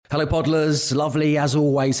Hello Podlers, lovely as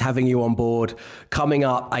always having you on board. Coming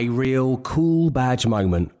up, a real cool badge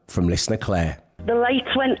moment from listener Claire. The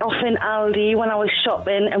lights went off in Aldi when I was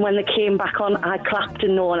shopping, and when they came back on, I clapped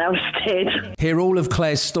and no one else did. Hear all of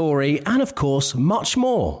Claire's story and, of course, much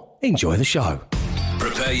more. Enjoy the show.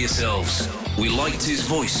 Prepare yourselves. We liked his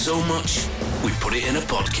voice so much, we put it in a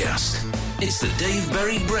podcast. It's the Dave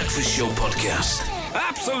Berry Breakfast Show podcast.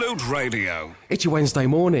 Absolute Radio. It's your Wednesday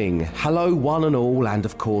morning. Hello, one and all, and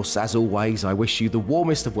of course, as always, I wish you the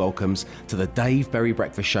warmest of welcomes to the Dave Berry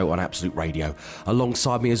Breakfast Show on Absolute Radio.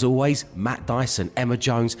 Alongside me, as always, Matt Dyson, Emma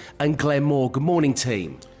Jones, and Glenn Moore. Good morning,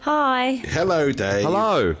 team. Hi. Hello, Dave.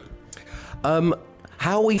 Hello.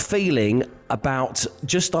 How are we feeling about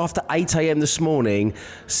just after 8 a.m. this morning,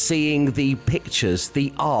 seeing the pictures,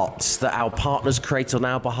 the arts that our partners create on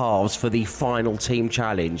our behalves for the final team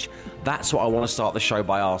challenge? That's what I want to start the show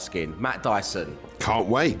by asking. Matt Dyson. Can't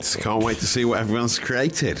wait to see what everyone's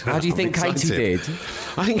created. How do you think Katie did?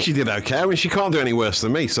 I think she did okay. I mean, she can't do any worse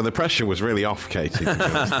than me, so the pressure was really off Katie.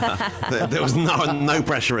 There was no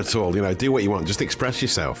pressure at all. You know, do what you want, just express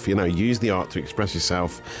yourself. You know, use the art to express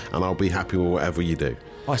yourself, and I'll be happy with whatever you do.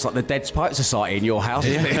 Oh, it's like the Dead Poets Society in your house,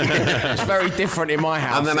 isn't it? It's very different in my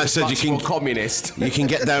house. And then I said, you can communist. You can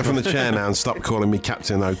get down from the chair now and stop calling me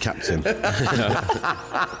Captain, oh Captain.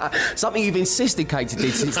 Something you've insisted Katie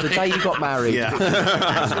did since the day you got married.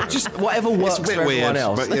 Yeah. Just whatever works it's a bit for everyone weird,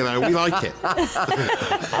 else. but you know, we like it.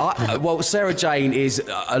 Well, Sarah Jane is,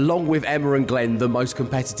 along with Emma and Glenn, the most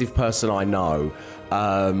competitive person I know.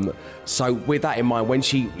 So with that in mind, when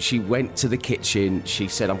she went to the kitchen, she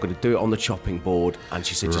said, I'm going to do it on the chopping board. And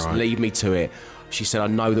she said, just leave me to it. She said, I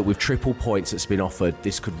know that with triple points that's been offered,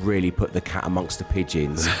 this could really put the cat amongst the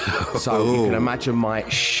pigeons. So you can imagine my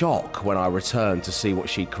shock when I returned to see what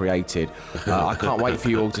she created. I can't wait for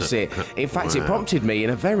you all to see it. In fact, It prompted me in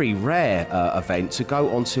a very rare event to go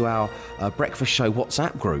onto our breakfast show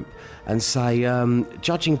WhatsApp group and say,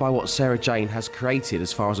 judging by what Sarah Jane has created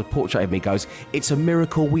as far as a portrait of me goes, it's a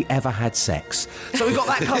miracle we ever had sex. So we've got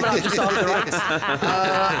that coming up just after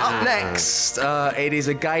that. Up next, it is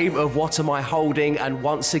a game of What Am I Holding? And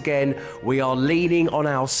once again, we are leaning on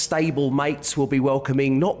our stable mates. We'll be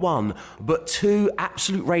welcoming not one, but two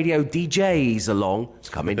Absolute Radio DJs along. It's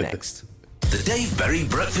coming next. The Dave Berry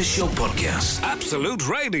Breakfast Show podcast. Absolute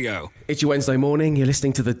Radio. It's your Wednesday morning. You're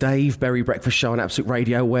listening to the Dave Berry Breakfast Show on Absolute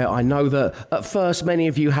Radio, where I know that at first many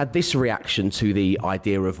of you had this reaction to the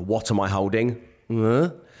idea of what am I holding?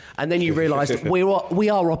 And then you realised we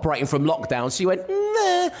are operating from lockdown, so you went,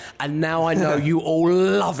 nah. And now I know you all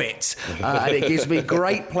love it. And it gives me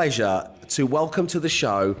great pleasure to welcome to the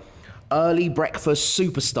show early breakfast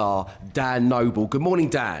superstar Dan Noble. Good morning,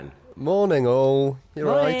 Dan. Morning, all. You're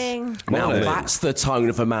Morning. right. Now that's the tone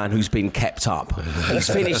of a man who's been kept up. He's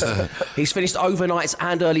finished overnights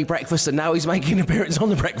and early breakfast, and now he's making an appearance on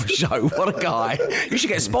the breakfast show. What a guy! You should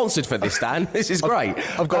get sponsored for this, Dan. This is great.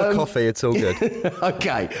 I've got a coffee. It's all good.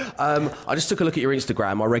 Okay. I just took a look at your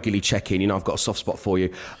Instagram. I regularly check in. You know, I've got a soft spot for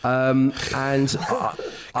you. And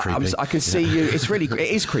I can see you. It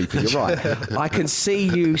is creepy. You're right. I can see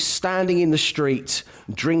you standing in the street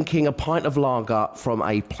drinking a pint of lager from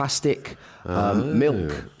a plastic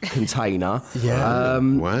milk container. Yeah.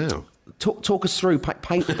 Wow. Talk us through.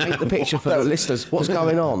 Paint the picture for the listeners. What's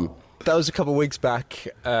going on? That was a couple of weeks back.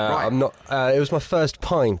 Right. It was my first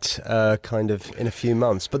pint, kind of in a few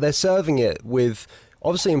months. But they're serving it with,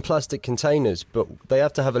 obviously in plastic containers, but they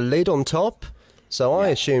have to have a lid on top. So I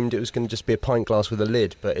assumed it was going to just be a pint glass with a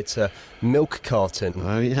lid, but it's a milk carton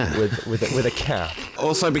with a cap.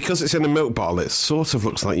 Also, because it's in a milk bottle, it sort of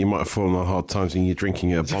looks like you might have fallen on hard times and you're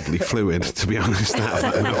drinking a bodily fluid, to be honest.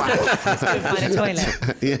 Let's go find a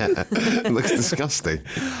toilet. Yeah, it looks disgusting.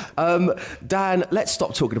 Dan, let's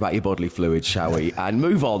stop talking about your bodily fluids, shall we, and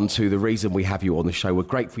move on to the reason we have you on the show. We're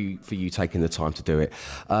great for you taking the time to do it.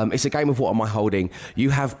 It's a game of What Am I Holding? You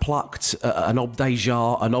have plucked an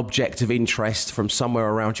object of interest from somewhere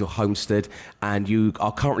around your homestead, and you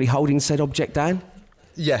are currently holding said object, Dan?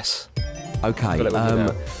 Yes. Okay.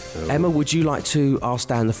 Emma, would you like to ask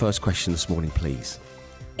Dan the first question this morning, please?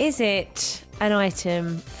 Is it an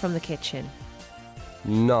item from the kitchen?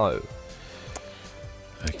 No.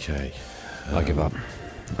 Okay. I give up.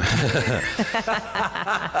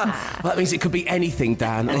 That means it could be anything,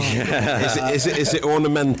 Dan. Is it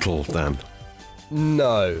ornamental, Dan?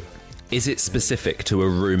 No. Is it specific to a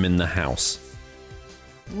room in the house?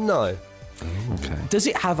 No. Okay. Does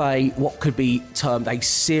it have what could be termed a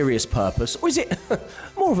serious purpose, or is it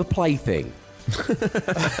more of a plaything?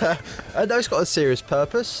 No, it's got a serious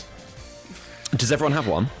purpose. Does everyone have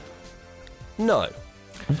one? No.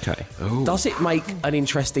 Okay. Does it make an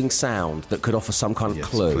interesting sound that could offer some kind of Yes,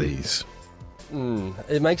 clue? please.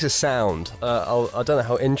 It makes a sound. I don't know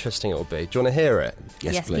how interesting it will be. Do you want to hear it?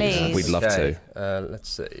 Yes, please. We'd love to. Let's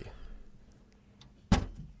see.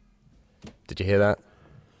 Did you hear that?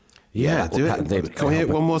 Yeah, do it. Can we hear it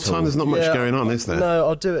one more time? There's not much Yeah, going on, is there? No,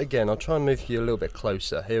 I'll do it again. I'll try and move you a little bit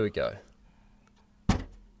closer. Here we go.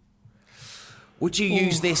 Would you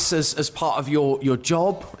use this as part of your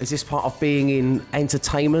job? Is this part of being in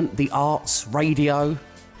entertainment, the arts, radio?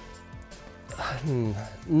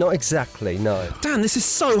 Not exactly, no. Dan, this is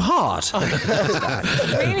so hard.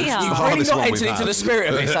 Really hard. You've really not entered into the spirit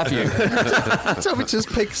of this, have you? Tell me to just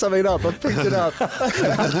pick something up. I've picked it up.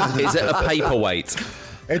 Is it a paperweight?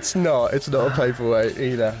 It's not. It's not a paperweight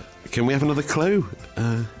either. Can we have another clue?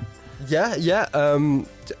 Yeah.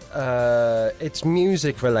 It's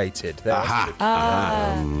music related.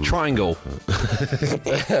 Triangle.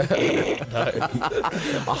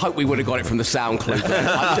 I hope we would have got it from the sound clue.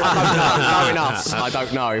 I don't know. Knowing us, I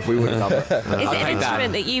don't know if we would have done it. Is it an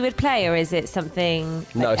instrument that you would play, or is it something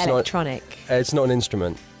it's electronic? It's not an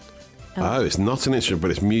instrument. Oh, it's not an instrument,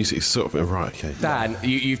 but it's music. It's sort of right. Okay. Dan,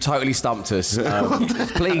 you've totally stumped us.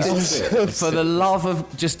 Please, for the love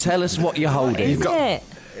of, just tell us what you're holding. Is it?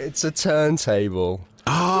 It's a turntable.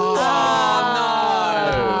 Oh,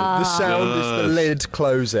 The sound is the lid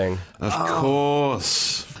closing. Of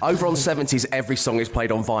course. Over on 70s, every song is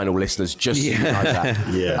played on vinyl, listeners, just so you know that.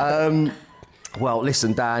 Yeah. Well,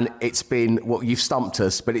 listen, Dan, you've stumped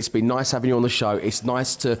us, but it's been nice having you on the show. It's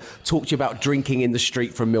nice to talk to you about drinking in the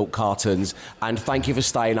street from milk cartons, and thank you for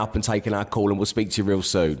staying up and taking our call, and we'll speak to you real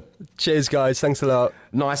soon. Cheers, guys. Thanks a lot.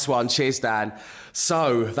 Nice one. Cheers, Dan.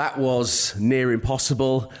 So, that was near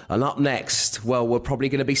impossible, and up next, well, we're probably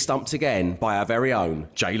going to be stumped again by our very own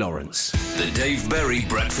Jay Lawrence. The Dave Berry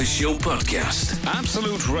Breakfast Show Podcast.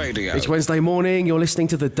 Absolute Radio. Each Wednesday morning, you're listening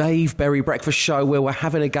to the Dave Berry Breakfast Show, where we're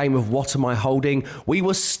having a game of What Am I Holding? We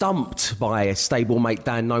were stumped by a stablemate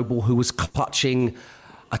Dan Noble, who was clutching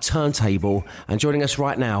a turntable. And joining us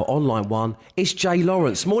right now on line one is Jay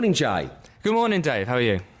Lawrence. Morning, Jay. Good morning, Dave. How are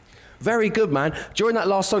you? Very good, man. During that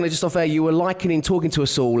last song, just off air, you were likening talking to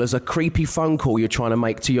us all as a creepy phone call you're trying to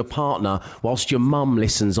make to your partner whilst your mum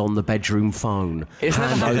listens on the bedroom phone. It's never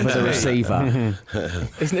Hand happened over to the me. receiver.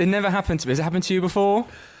 It never happened to me. Has it happened to you before?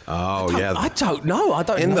 Oh, yeah. I don't know. I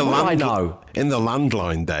don't know. I know. In the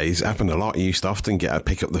landline days, it happened a lot. You used to often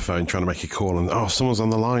pick up the phone trying to make a call, and someone's on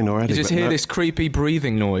the line already. You just but hear no. this creepy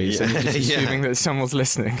breathing noise and you're just Yeah. assuming that someone's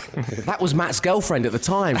listening. That was Matt's girlfriend at the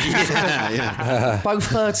time. Yeah. Both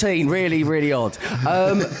 13, really, really odd.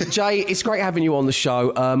 Jay, it's great having you on the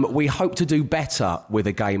show. We hope to do better with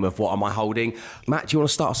a game of What Am I Holding? Matt, do you want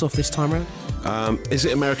to start us off this time round? Is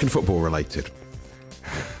it American football related?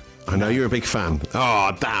 I know you're a big fan.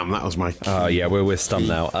 Oh, damn, that was my key, Oh, yeah, we're stumped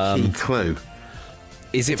now. key clue.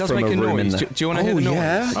 Is it It does from make a a room in noise. the... Do you want to hear the noise?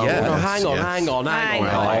 yeah. No, hang on. Hang on.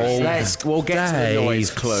 We'll get to the Dave,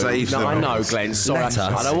 noise clue. save No, the I know, noise. Glenn. Sorry, Let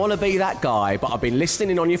I us. don't want to be that guy, but I've been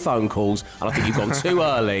listening in on your phone calls, and I think you've gone too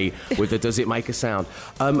early with the does it make a sound.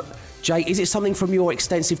 Jay, is it something from your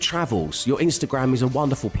extensive travels? Your Instagram is a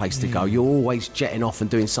wonderful place to go. You're always jetting off and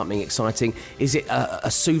doing something exciting. Is it a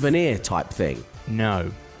souvenir type thing?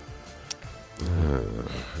 No.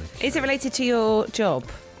 Is it related to your job?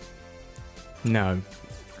 No.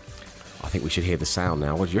 I think we should hear the sound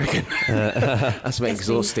now. What do you reckon? That's me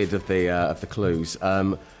exhausted of the clues.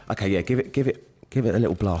 Okay, yeah, give it a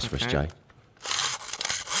little blast for us, Jay.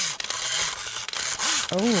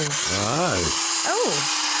 Oh.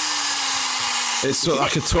 It's sort of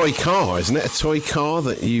like a toy car, isn't it? A toy car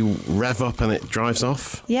that you rev up and it drives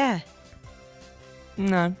off. Yeah.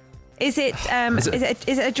 No. Is it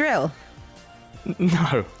is it a drill?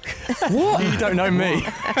 No. What? You don't know me.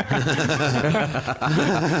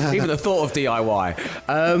 Even the thought of DIY.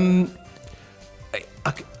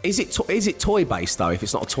 Is it toy based though? If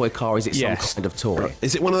it's not a toy car, is it Yes. some kind of toy?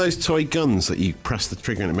 Is it one of those toy guns that you press the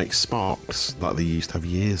trigger and it makes sparks like they used to have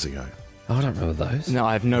years ago? Oh, I don't remember those. No,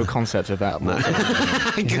 I have no concept of that.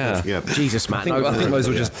 Yeah. Jesus, Matt. I think those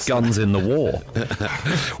were just guns in the war.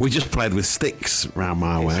 We just played with sticks round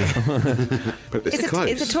my way. But it's close.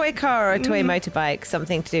 Is a toy car or a toy motorbike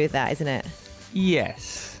something to do with that, isn't it?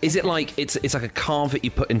 Yes. Is it like it's like a car that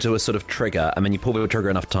you put into a sort of trigger, and then you pull the trigger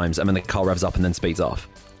enough times, and then the car revs up and then speeds off?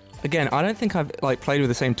 Again, I don't think I've played with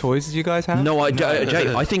the same toys as you guys have. No,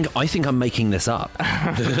 Jay, I think I'm making this up.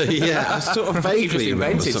 Yeah, I sort of vaguely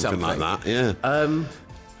remember invented something like that. Yeah.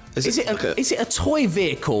 Is it a toy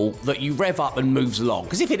vehicle that you rev up and moves along?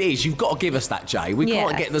 Because if it is, you've got to give us that, Jay. We Yeah.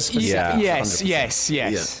 can't get the specifics. Yeah. Yes, 100%.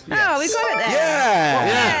 yes. Oh, we've got it there. Yeah.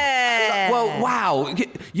 Yeah. Well, wow.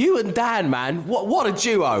 You and Dan, man, what a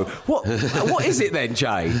duo. What is it then,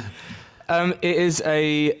 Jay? It is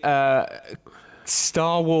a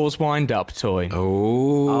Star Wars wind-up toy.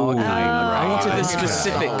 Oh, okay. I wanted the Right.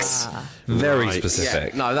 specifics. Very Right.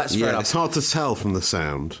 specific. Yeah, no, that's fair Yeah, enough. it's hard to tell from the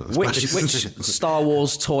sound. Which Star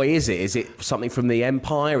Wars toy is it? Is it something from the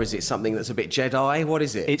Empire? Is it something that's a bit Jedi? What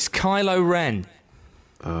is it? It's Kylo Ren,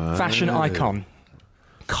 fashion icon.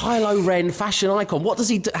 Kylo Ren, fashion icon. What does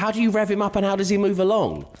he do? How do you rev him up and how does he move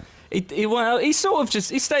along? Well, he sort of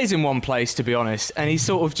he stays in one place, to be honest, and he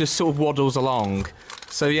sort of waddles along.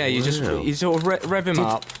 So yeah, you sort of rev him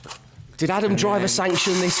up. Did Adam Driver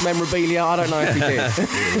sanction this memorabilia? I don't know if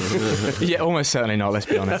he did. Yeah, almost certainly not, let's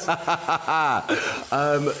be honest.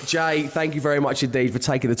 Jay, thank you very much indeed for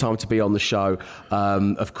taking the time to be on the show.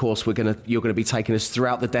 Of course, you're going to be taking us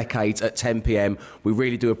throughout the decades at 10 p.m. We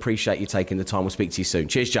really do appreciate you taking the time. We'll speak to you soon.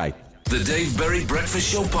 Cheers, Jay. The Dave Berry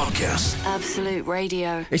Breakfast Show Podcast. Absolute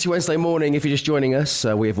Radio. It's your Wednesday morning. If you're just joining us,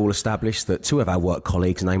 we have all established that two of our work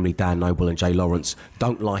colleagues, namely Dan Noble and Jay Lawrence,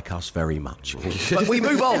 don't like us very much. But we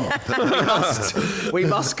move on. We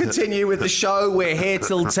must continue with the show. We're here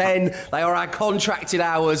till 10. They are our contracted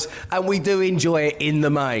hours, and we do enjoy it in the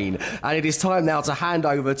main. And it is time now to hand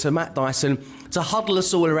over to Matt Dyson to huddle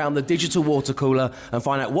us all around the digital water cooler and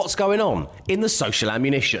find out what's going on in the social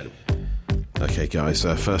ammunition. Okay, guys.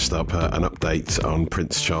 First up, an update on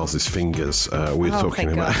Prince Charles's fingers. We were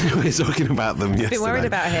talking about them yesterday. Been worried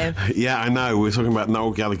about him. Yeah, I know. We were talking about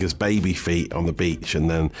Noel Gallagher's baby feet on the beach, and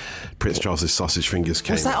then Prince Charles's sausage fingers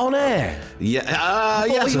came. Was that on air? Yeah. Yes, I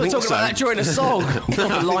we were think talking so. about that during a song.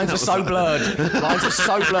 Lines are so blurred. Lines are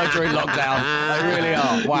so blurred during lockdown. They really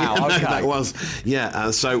are. Wow. Yeah, no, Okay. that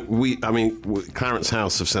was so Clarence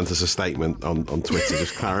House have sent us a statement on Twitter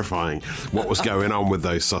just clarifying what was going on with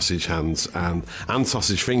those sausage hands and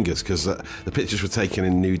sausage fingers, because the pictures were taken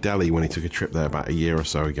in New Delhi when he took a trip there about a year or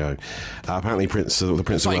so ago. Apparently, the Prince So of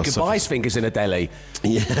he Wales could buy his fingers in a deli.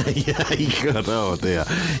 Yeah, he could. Oh dear.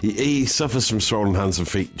 He suffers from swollen hands and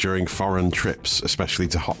feet during foreign trips, especially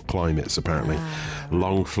to hot climates. Apparently,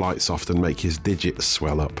 long flights often make his digits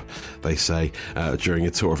swell up. They say during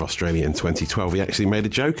a tour of Australia in 2012, he actually made a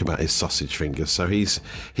joke about his sausage fingers. So he's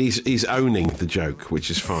owning the joke,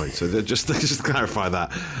 which is fine. So just to clarify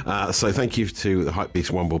that. So thank you to the Hypebeast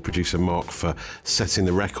Womble producer Mark for setting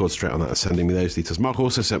the record straight on that and sending me those details. Mark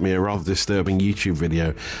also sent me a rather disturbing YouTube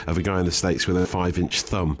video of a guy in the States with a 5-inch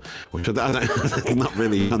thumb, which I don't not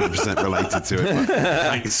really 100% related to it.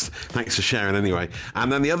 But thanks for sharing anyway.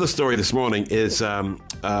 And then the other story this morning is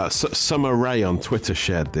Summer Rae on Twitter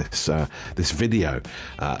shared this video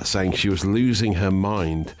saying she was losing her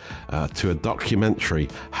mind to a documentary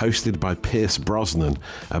hosted by Pierce Brosnan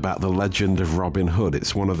about the legend of Robin Hood.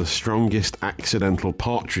 It's one of the strongest accidental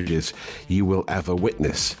partridges you will ever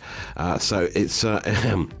witness. So it's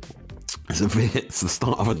the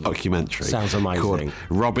start of a documentary. Sounds amazing. Called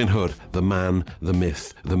Robin Hood, the Man, the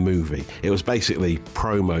Myth, the Movie. It was basically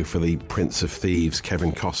promo for the Prince of Thieves,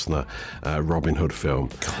 Kevin Costner, Robin Hood film.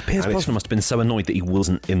 God, Pierce Brosnan must have been so annoyed that he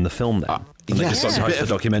wasn't in the film then. And they just got to host the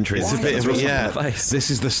documentary. It's a bit of this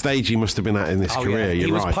is the stage he must have been at in his career. Yeah. You're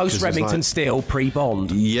He was right, post 'cause it's Remington like- Steele,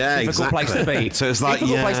 pre-Bond. Yeah, Difficult exactly. place to be. So it's like,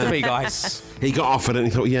 Difficult yeah. place to be, guys. He got offered it and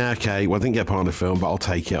he thought, yeah, okay, well, I didn't get part of the film, but I'll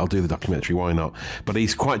take it. I'll do the documentary. Why not? But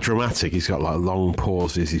he's quite dramatic. He's got like long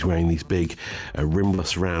pauses. He's wearing these big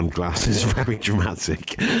rimless round glasses. Very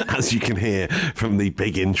dramatic, as you can hear from the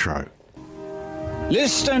big intro.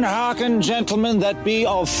 List and hearken, gentlemen that be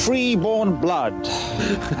of free-born blood.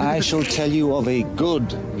 I shall tell you of a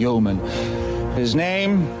good yeoman. His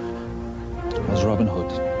name was Robin Hood.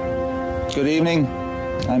 Good evening,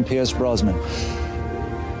 I'm Pierce Brosnan.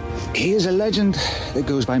 He is a legend that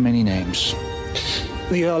goes by many names.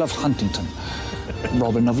 The Earl of Huntington,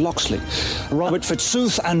 Robin of Locksley, Robert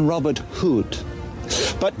Fitzooth, and Robert Hood.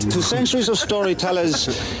 But to centuries of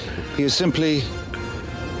storytellers, he is simply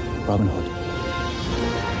Robin Hood.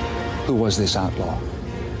 Who was this outlaw?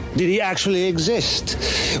 Did he actually exist?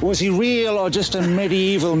 Was he real or just a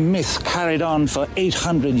medieval myth carried on for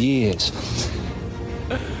 800 years?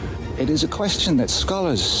 It is a question that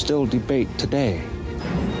scholars still debate today.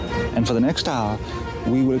 And for the next hour,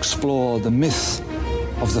 we will explore the myth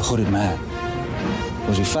of the hooded man.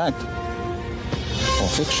 Was he fact or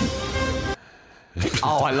fiction?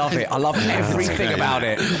 Oh, I love it. I love everything about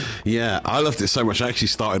it. Yeah, I loved it so much. I actually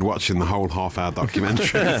started watching the whole half-hour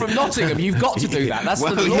documentary. From Nottingham, you've got to do that. That's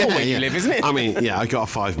the law where you live, isn't it? I mean, I got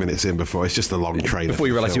 5 minutes in before. It's just a long trailer. Before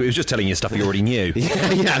you realised it was just telling you stuff you already knew.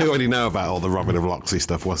 I already know about all the Robin of Locksley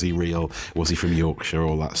stuff. Was he real? Was he from Yorkshire?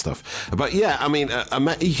 All that stuff. But yeah, I mean,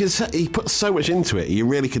 he put so much into it. You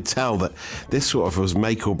really could tell that this sort of was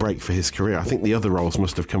make or break for his career. I think the other roles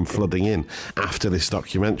must have come flooding in after this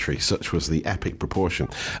documentary. Such was the epic proportion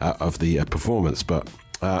of the performance, but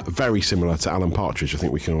very similar to Alan Partridge, I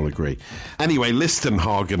think we can all agree. Anyway, listen,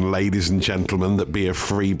 Hagen, ladies and gentlemen that be of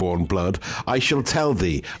freeborn blood, I shall tell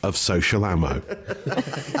thee of social ammo.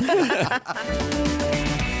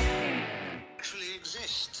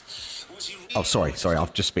 Oh, sorry.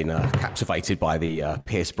 I've just been captivated by the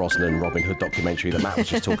Pierce Brosnan Robin Hood documentary that Matt was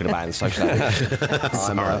just talking about in social media.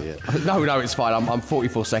 No, it's fine. I'm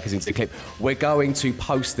 44 seconds into the clip. We're going to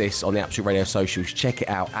post this on the Absolute Radio socials. Check it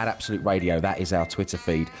out at Absolute Radio. That is our Twitter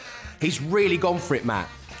feed. He's really gone for it, Matt.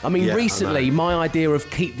 I mean, recently, my idea of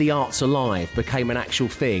keep the arts alive became an actual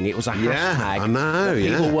thing. It was a hashtag that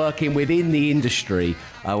people working within the industry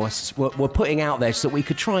were putting out there so that we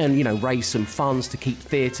could try and, raise some funds to keep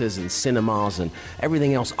theatres and cinemas and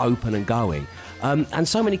everything else open and going. And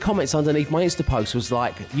so many comments underneath my Insta post was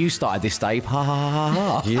like, you started this, Dave, ha ha ha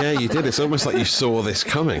ha. Yeah, you did. It's almost like you saw this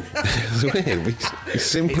coming. It's weird. We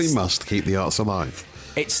simply must keep the arts alive.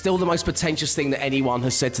 It's still the most pretentious thing that anyone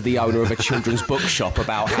has said to the owner of a children's bookshop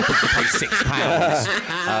about having to pay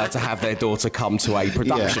 £6 to have their daughter come to a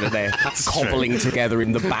production and they're cobbling together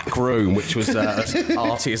in the back room, which was as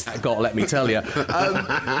arty as that got, let me tell you.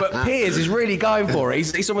 But Piers is really going for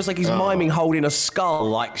it. It's almost like he's miming holding a skull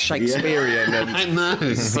like Shakespearean. And I know.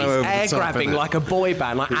 He's air grabbing like a boy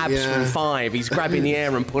band, like Abs from Five. He's grabbing the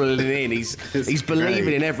air and pulling it in. He's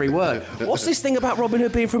believing in every word. What's this thing about Robin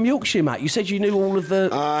Hood being from Yorkshire, Matt? You said you knew all of the...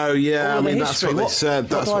 Oh, yeah, I mean, that's what they said.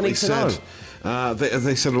 That's what they said.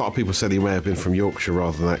 They said a lot of people said he may have been from Yorkshire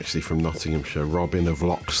rather than actually from Nottinghamshire. Robin of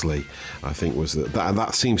Locksley, I think, was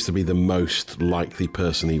that seems to be the most likely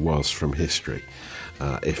person he was from history,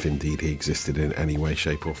 if indeed he existed in any way,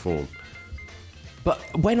 shape or form. But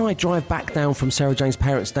when I drive back down from Sarah Jane's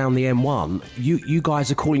parents down the M1, you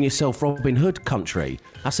guys are calling yourself Robin Hood country.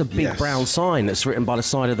 That's a big brown sign that's written by the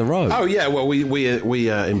side of the road. Oh, yeah, well, we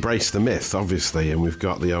embrace the myth, obviously, and we've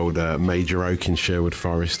got the old Major Oak in Sherwood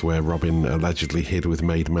Forest where Robin allegedly hid with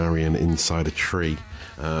Maid Marian inside a tree.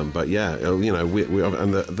 But yeah, we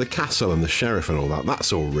and the castle and the sheriff and all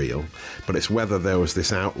that's all real. But it's whether there was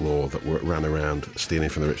this outlaw that ran around stealing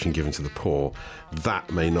from the rich and giving to the poor,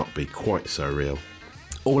 that may not be quite so real.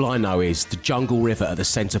 All I know is the Jungle River at the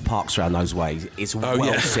Centre Parks around those ways is sick.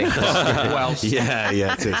 Yeah,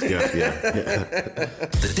 it is good, yeah.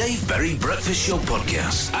 The Dave Berry Breakfast Show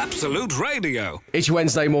Podcast. Absolute Radio. It's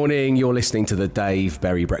Wednesday morning. You're listening to the Dave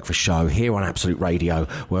Berry Breakfast Show here on Absolute Radio,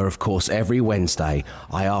 where, of course, every Wednesday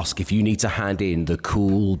I ask if you need to hand in the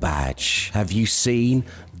cool badge. Have you seen,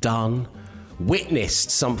 done,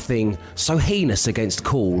 witnessed something so heinous against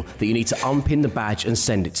cool that you need to unpin the badge and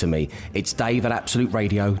send it to me? It's Dave at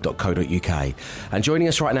absoluteradio.co.uk. And joining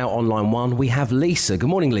us right now on line one, we have Lisa. Good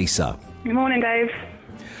morning, Lisa. Good morning, Dave.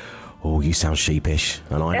 Oh, you sound sheepish,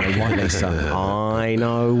 and I know why, Lisa. I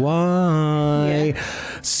know why. Yeah.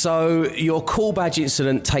 So, your cool badge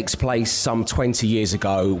incident takes place some 20 years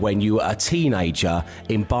ago when you were a teenager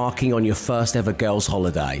embarking on your first ever girls'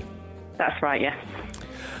 holiday. That's right, yes.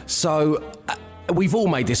 So, we've all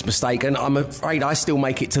made this mistake, and I'm afraid I still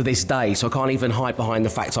make it to this day, so I can't even hide behind the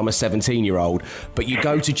fact I'm a 17-year-old. But you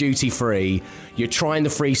go to duty free, you're trying the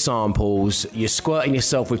free samples, you're squirting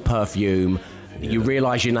yourself with perfume, you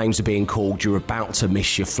realise your names are being called, you're about to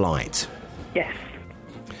miss your flight. Yes.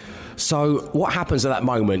 So what happens at that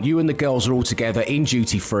moment? You and the girls are all together in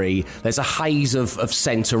duty free. There's a haze of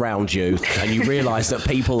scent around you, and you realise that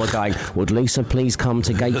people are going, would Lisa please come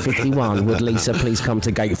to gate 51? Would Lisa please come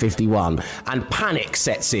to gate 51? And panic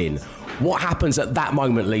sets in. What happens at that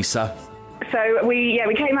moment, Lisa? So we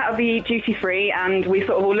came out of the duty free and we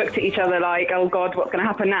sort of all looked at each other like, oh God, what's going to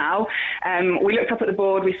happen now? We looked up at the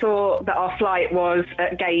board, we saw that our flight was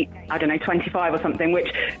at gate, 25 or something,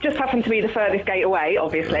 which just happened to be the furthest gate away,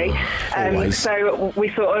 obviously. So we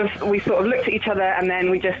sort of looked at each other and then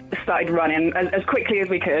we just started running as quickly as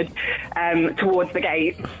we could towards the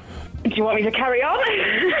gate. Do you want me to carry on?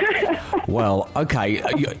 Well, okay.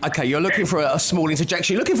 You're looking for a small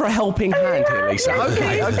interjection. You're looking for a helping hand here, Lisa.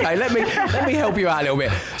 Okay. Let me help you out a little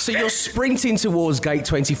bit. So you're sprinting towards gate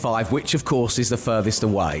 25, which of course is the furthest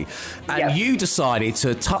away, and you decided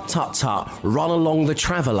to tut run along the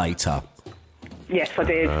travelator. Yes, I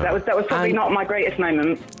did. That was probably not my greatest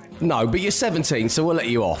moment. No, but you're 17, so we'll let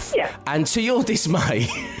you off. Yeah. And to your dismay,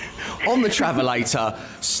 on the travelator,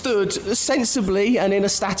 stood sensibly and in a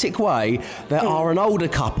static way, there are an older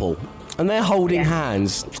couple. And they're holding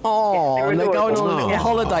hands. Oh, they're and they're going on a adorable. little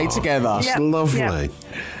holiday together. That's lovely.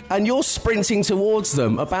 And you're sprinting towards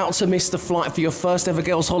them, about to miss the flight for your first ever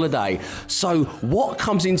girls' holiday. So what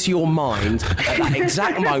comes into your mind at that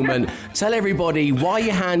exact moment? Tell everybody why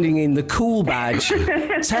you're handing in the cool badge.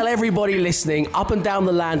 Tell everybody listening up and down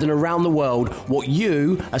the land and around the world what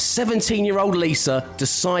you, a 17-year-old Lisa,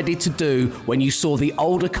 decided to do when you saw the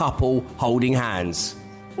older couple holding hands.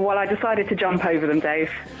 Well, I decided to jump over them, Dave.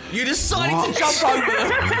 You decided to jump over them?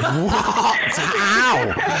 What?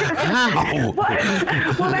 How?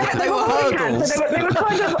 Well, They were hurdles. So they were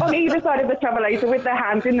kind of on either side of the travelator with their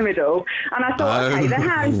hands in the middle. And I thought, okay, their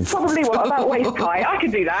hands probably about waist high. I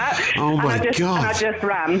could do that. Oh, my God. And I just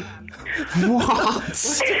ran. What?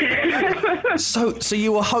 So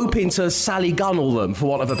you were hoping to Sally Gunnell them, for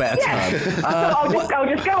want of a better term. I'll just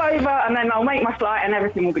go over and then I'll make my flight and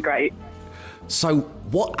everything will be great. So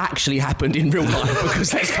what actually happened in real life?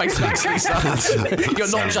 Because let's face it, Lisa, you're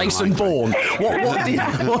not Jason Bourne.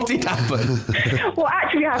 What did happen? What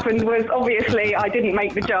actually happened was, obviously, I didn't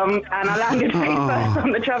make the jump and I landed face first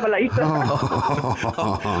on the travelator.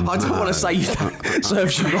 I don't want to say that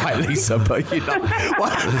serves you right, Lisa, but you know.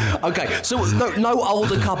 Well, okay, so no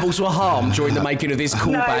older couples were harmed during the making of this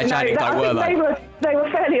cool badge anecdote, were they? They were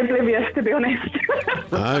fairly oblivious, to be honest.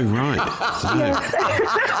 Oh, right.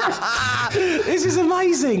 This is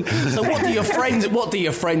amazing. So what do your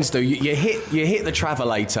friends do? You hit the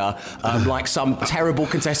travelator like some terrible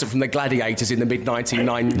contestant from the Gladiators in the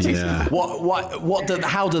mid-1990s. Yeah.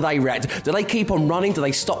 How do they react? Do they keep on running? Do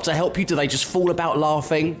they stop to help you? Do they just fall about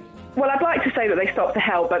laughing? Well, I'd like to say that they stopped to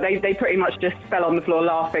help, but they pretty much just fell on the floor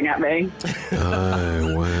laughing at me.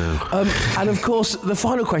 Oh, wow. And of course, the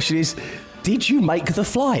final question is, did you make the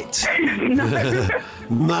flight? No.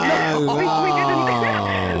 No. We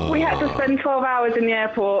didn't. We had to spend 12 hours in the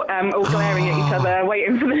airport all glaring at each other,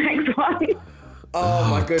 waiting for the next one. Oh,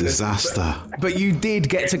 my goodness. Disaster. But you did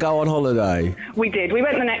get to go on holiday. We did. We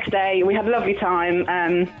went the next day. We had a lovely time.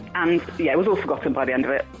 And, yeah, it was all forgotten by the end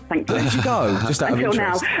of it. Thankfully. Where did you go? Just out of Until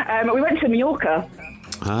interest. now. We went to Mallorca.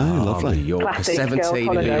 Oh, lovely. Mallorca, Classic 17 in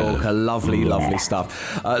holiday. Mallorca. Lovely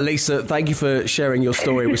stuff. Lisa, thank you for sharing your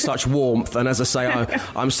story with such warmth. And as I say,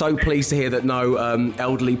 I'm so pleased to hear that no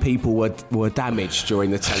elderly people were damaged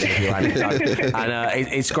during the telling of your anecdote. And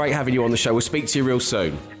it's great having you on the show. We'll speak to you real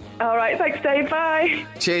soon. All right. Thanks, Dave. Bye.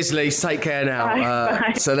 Cheers, Lise. Take care now.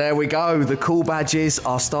 Bye. So there we go. The cool badges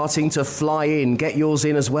are starting to fly in. Get yours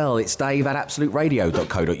in as well. It's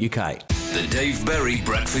dave@absoluteradio.co.uk. The Dave Berry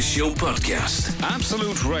Breakfast Show Podcast.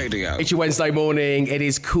 Absolute Radio. It's your Wednesday morning. It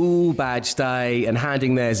is Cool Badge Day, and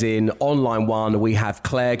handing theirs in on line one, we have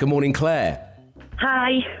Claire. Good morning, Claire.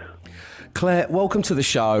 Hi. Claire, welcome to the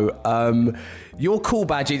show. Your cool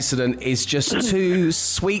badge incident is just two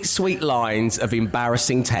sweet lines of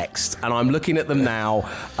embarrassing text, and I'm looking at them now.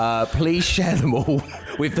 Please share them all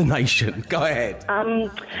with the nation. Go ahead.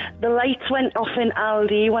 The lights went off in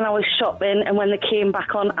Aldi when I was shopping, and when they came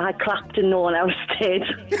back on, I clapped and no one else did.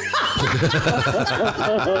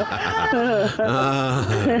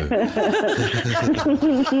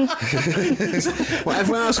 Well,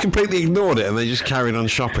 everyone else completely ignored it and they just carried on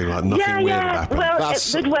shopping like nothing weird happened. Well,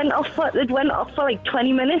 it went off for like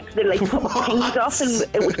 20 minutes. They like put my pings off, and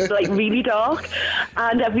it was like really dark,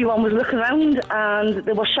 and everyone was looking around and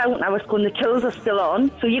they were shouting. I was going, the tills are still on,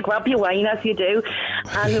 so you grab your wine as you do,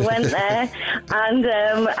 and we went there, and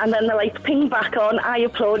then the lights pinged back on. I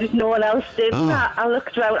applauded, no one else did. I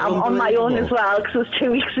looked around. I'm on my own as well because it was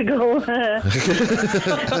 2 weeks ago.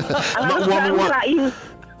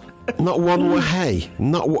 Not one were hey,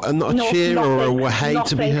 not a cheer or a were hey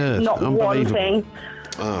to be heard. Not one thing.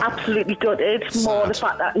 Absolutely gutted. Sad. More the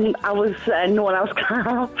fact that I was no one else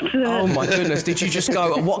clapped. Oh my goodness! Did you just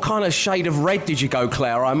go? What kind of shade of red did you go,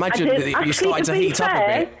 Claire? I imagine that you started to heat up a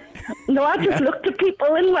bit. No, I just looked at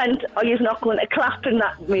people and went, "Oh, you're not going to clap," and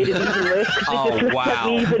that made it even worse. They just looked at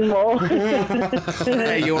me even more.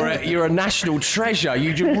 Hey, you're a national treasure.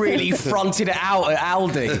 You just really fronted it out at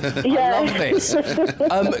Aldi. Yeah. I love this.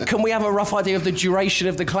 Can we have a rough idea of the duration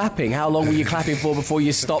of the clapping? How long were you clapping for before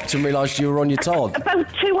you stopped and realised you were on your Todd? About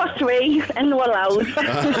 2 or 3, and no allowed.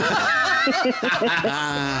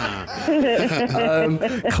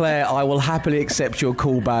 Claire, I will happily accept your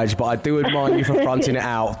cool badge, but I do admire you for fronting it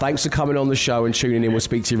out. Thanks for coming on the show and tuning in. We'll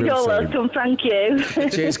speak to you real You're soon. welcome, thank you.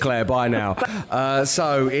 Cheers, Claire. Bye now.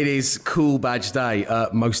 So it is Cool Badge Day,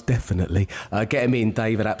 most definitely. Get him in,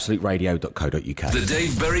 Dave at absoluteradio.co.uk. The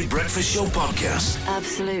Dave Berry Breakfast Show podcast.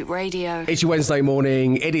 Absolute Radio. It's your Wednesday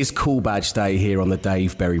morning. It is Cool Badge Day here on the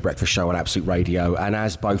Dave Berry Breakfast Show on Absolute Radio. And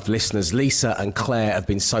as both listeners, Lisa and Claire, have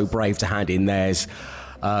been so brave to hand in theirs,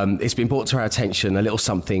 it's been brought to our attention a little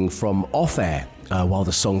something from off-air while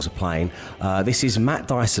the songs are playing. This is Matt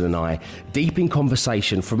Dyson and I, deep in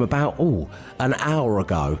conversation from about, an hour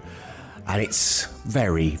ago. And it's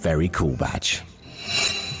very, very cool badge.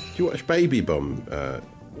 Do you watch Baby Bum,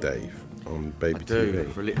 Dave, on Baby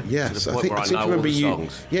TV? Yes, I think I seem to remember you.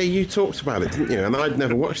 Songs. Yeah, you talked about it, didn't you? And I'd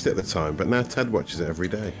never watched it at the time, but now Ted watches it every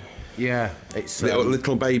day. Yeah, it's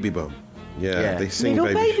Little Baby Bum. Yeah, they sing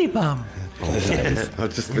Little baby bum.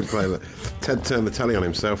 I've just been playing that. Ted turned the telly on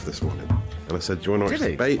himself this morning, and I said, "Do you want to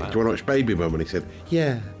watch Do you want to watch Baby Bum?" And he said,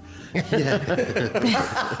 "Yeah."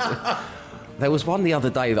 There was one the other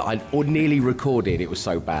day that I nearly recorded. It was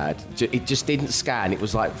so bad. It just didn't scan. It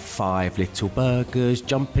was like 5 little burgers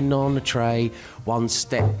jumping on a tray. One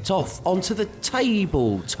stepped off onto the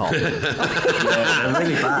tabletop. Really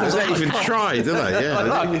bad. They don't even try, do they? Yeah, they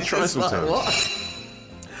don't even try sometimes. What?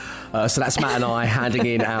 So that's Matt and I handing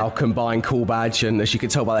in our combined cool badge, and as you can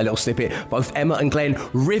tell by that little snippet, both Emma and Glenn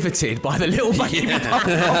riveted by the little baby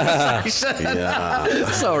conversation. Yeah.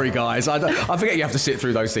 Sorry, guys, I forget you have to sit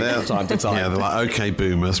through those things from time to time. Yeah, they're like, okay,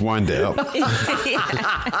 boomers, wind it up.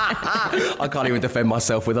 I can't even defend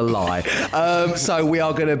myself with a lie. So we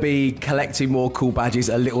are going to be collecting more cool badges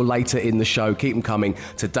a little later in the show. Keep them coming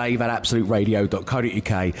to Dave at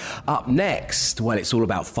absoluteradio.co.uk. Up next, well, it's all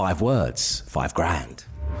about 5 words, 5 grand.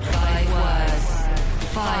 5 words,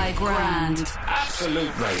 5 grand.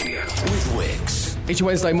 Absolute Radio with Wix. It's your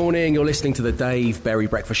Wednesday morning. You're listening to the Dave Berry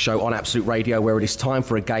Breakfast Show on Absolute Radio, where it is time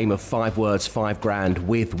for a game of 5 words, 5 grand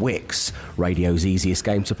with Wix. Radio's easiest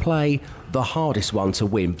game to play, the hardest one to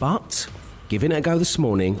win. But giving it a go this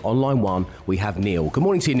morning, on line 1, we have Neil. Good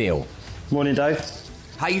morning to you, Neil. Morning, Dave.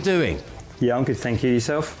 How you doing? Yeah, I'm good, thank you.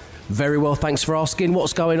 Yourself? Very well, thanks for asking.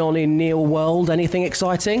 What's going on in Neil world? Anything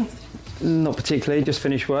exciting? Not particularly, just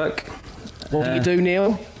finished work. What do you do,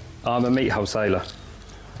 Neil? I'm a meat wholesaler.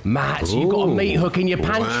 Matt, you've got a meat hook in your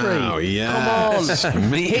pantry. Wow, yes. Come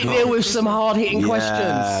on. Hit Neil with some hard-hitting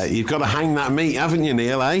questions. You've got to hang that meat, haven't you,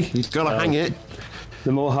 Neil, eh? You've got to hang it.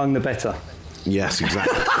 The more hung, the better. Yes,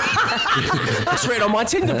 exactly. That's written on my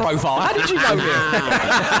Tinder profile. How did you know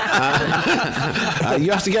this? Do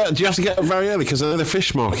you have to get up very early? Because I know the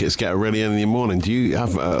fish markets get up really early in the morning. Do you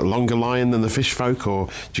have a longer line than the fish folk, or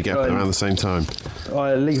do you get up around the same time?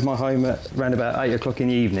 I leave my home at around about 8 o'clock in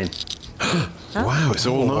the evening. Wow, it's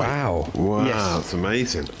all night. Wow, Yes. it's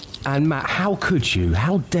amazing. And Matt, how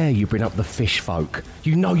dare you bring up the fish folk?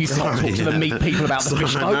 You know you can't talk to the meat people about the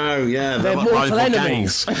fish folk. No, yeah, they're like mortal rival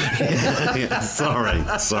enemies. Sorry.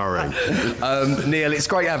 Neil, it's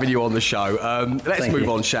great having you on the show. Let's move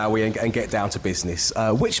on, shall we, and get down to business.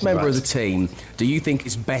 Which member of the team do you think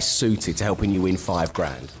is best suited to helping you win 5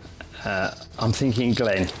 grand? I'm thinking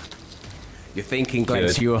Glenn. You're thinking Glenn,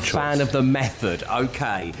 so you're a fan of the method.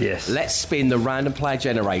 Okay. Yes. Let's spin the random player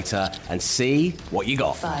generator and see what you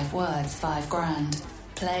got. 5 words, 5 grand.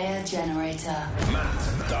 Player generator.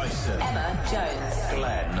 Matt Dyson. Emma Jones.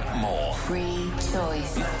 Glenn Moore. Free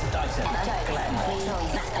choice. Matt Dyson. Glenn Moore.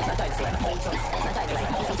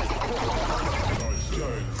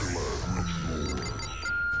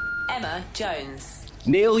 Emma Jones.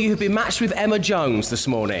 Neil, you have been matched with Emma Jones this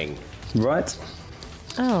morning. Right.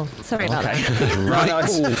 Oh, sorry about that.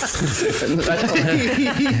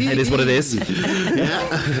 It is what it is.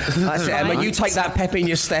 That's it, Emma. You take that pep in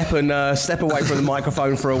your step and step away from the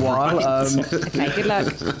microphone for a while. Okay, good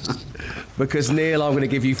luck. Because, Neil, I'm going to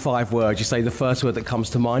give you 5 words. You say the first word that comes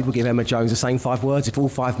to mind. We'll give Emma Jones the same 5 words. If all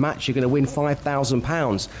 5 match, you're going to win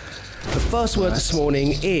 £5,000. The first word this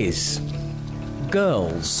morning is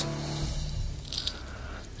girls.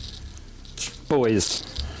 Boys.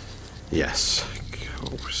 Yes.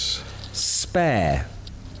 Course. Spare.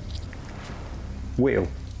 Wheel.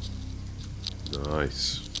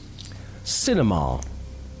 Nice. Cinema.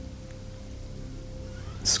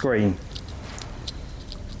 Screen.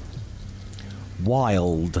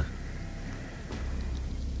 Wild.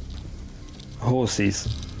 Horses.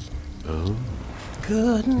 Oh.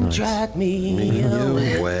 Couldn't drag me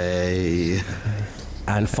away.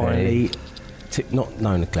 And finally...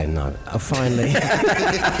 Glenn, no. Finally...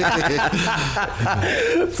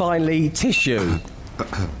 finally, tissue.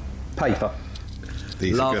 Paper.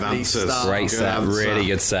 These are good Lovely answers. stuff. Great Good set, answer. really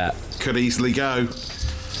good set. Could easily go.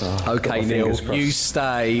 Okay, Neil, you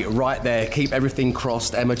stay right there. Keep everything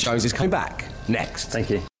crossed. Emma Jones is coming back next. Thank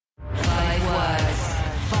you. 5 words,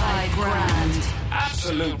 5 grand.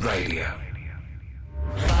 Absolute Radio.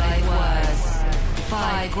 5 words,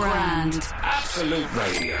 5 grand. Absolute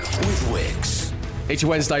Radio with Wix. It's your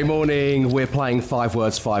Wednesday morning. We're playing 5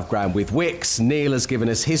 words, 5 grand with Wix. Neil has given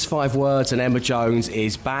us his 5 words, and Emma Jones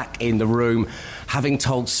is back in the room, having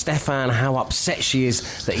told Stefan how upset she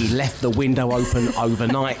is that he left the window open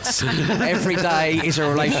overnight. Every day is a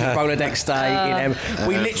relationship Rolodex day.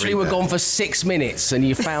 We literally were gone for 6 minutes, and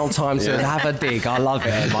you found time to have a dig. I love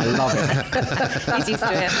it, Em. I love it. He's used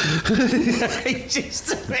to it. He's used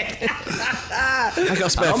to it. I got a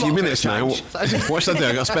spare few minutes now. What should I do?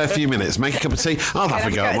 I got a spare few minutes. Make a cup of tea. I'll have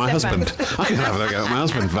a go at my husband. I can have a go at my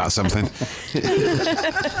husband about something.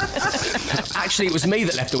 Actually, it was me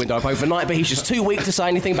that left the window up overnight, but he's just too weak to say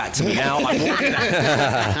anything back to me now. I'm walking out.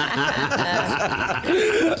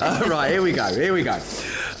 Right, here we go.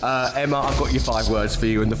 Emma, I've got your 5 words for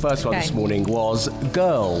you, and the first one this morning was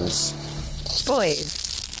girls.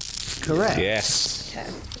 Boys. Correct. Yes. Okay.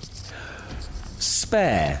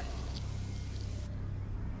 Spare.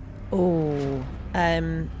 Oh,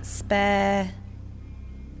 spare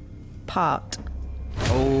part.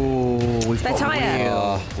 Oh, we've Spare got tyre.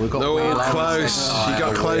 wheel. We've got wheel. Close. You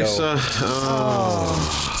got closer.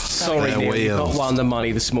 Sorry, Spare Neil, you've wheel. not won the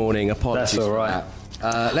money this morning. Apologies. That's all right. For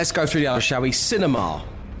that. Let's go through the other, shall we? Cinema.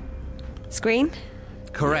 Screen.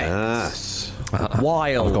 Correct. Yes.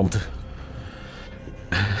 Wild.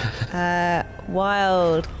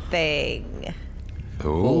 Wild thing.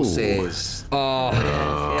 Horses.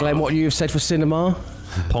 Glenn, what you've said for cinema?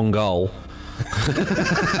 Pongal.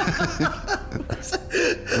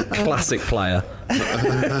 Classic player.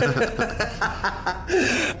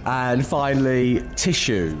 And finally,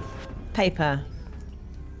 tissue. Paper.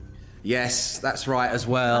 Yes, that's right as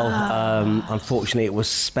well. Unfortunately, it was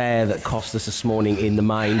spare that cost us this morning in the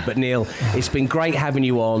main. But Neil, it's been great having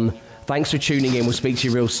you on. Thanks for tuning in. We'll speak to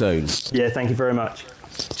you real soon. Yeah, thank you very much.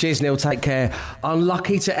 Cheers, Neil. Take care.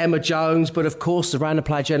 Unlucky to Emma Jones, but of course the Random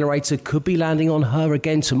Player Generator could be landing on her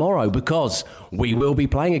again tomorrow, because we will be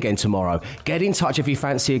playing again tomorrow. Get in touch if you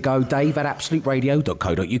fancy a go. Dave at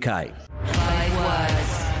absoluteradio.co.uk. 5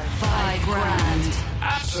 words, 5 grand.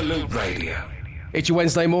 Absolute Radio. It's your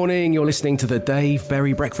Wednesday morning. You're listening to the Dave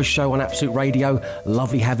Berry Breakfast Show on Absolute Radio.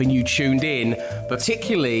 Lovely having you tuned in,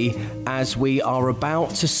 particularly as we are about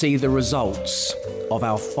to see the results of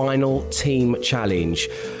our final team challenge.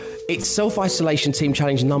 It's self-isolation team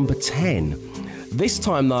challenge number 10. This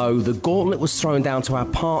time, though, the gauntlet was thrown down to our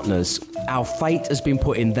partners. Our fate has been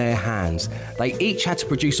put in their hands. They each had to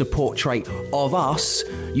produce a portrait of us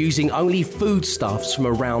using only foodstuffs from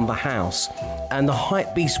around the house. And the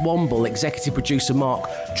Hypebeast Womble executive producer Mark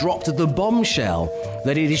dropped the bombshell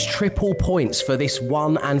that it is triple points for this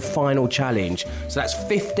one and final challenge. So that's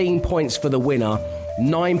 15 points for the winner,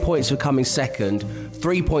 9 points for coming second,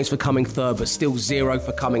 3 points for coming third, but still 0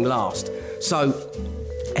 for coming last. So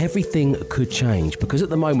everything could change, because at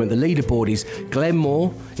the moment the leaderboard is Glenn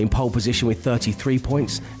Moore in pole position with 33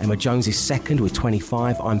 points, Emma Jones is second with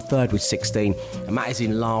 25, I'm third with 16, and Matt is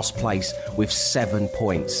in last place with 7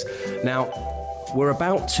 points. Now, we're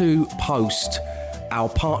about to post our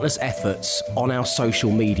partners' efforts on our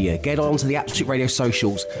social media. Get onto the Absolute Radio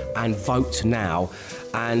socials and vote now.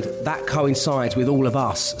 And that coincides with all of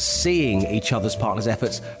us seeing each other's partners'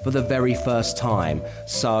 efforts for the very first time.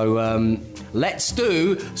 So let's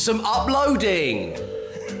do some uploading.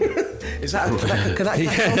 Is that can that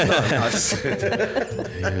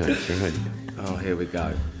Yeah, great. Oh, here we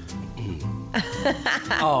go.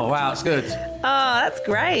 Oh, wow, it's good. Oh, that's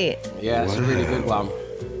great. Yeah, it's a really good one.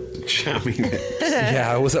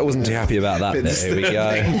 Yeah, I wasn't too happy about that bit. Here we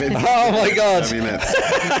go. Oh my God.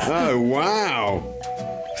 Oh, wow.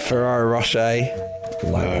 Ferrero Rocher.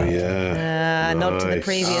 Oh, yeah. Nod to the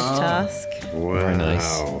previous task. Wow. Very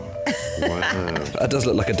nice. Wow. That does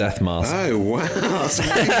look like a death mask. Oh, wow.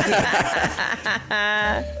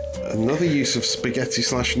 Another use of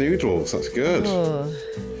spaghetti/noodles. That's good. Oh.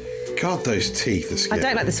 God, those teeth are scary. I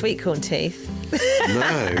don't like the sweet corn teeth.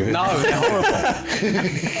 No. No, they're horrible.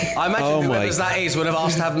 I imagine whoever that is would have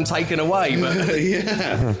asked to have them taken away, but...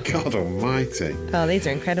 Yeah. God almighty. Oh, these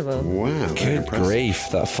are incredible. Wow. Good grief,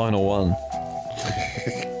 that final one.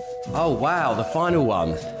 Oh, wow, the final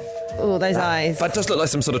one. Oh, those eyes. That does look like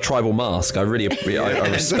some sort of tribal mask. I really I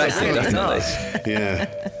respect it, definitely. Yeah.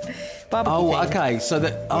 barbecue. Oh, thing. okay. So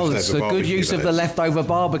it's a good barbecue, use of that the is. leftover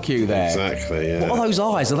barbecue there. Exactly, yeah. What are those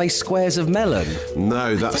eyes? Are they squares of melon?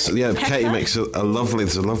 No, Katie makes a lovely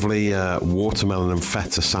watermelon and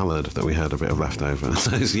feta salad that we had a bit of leftover.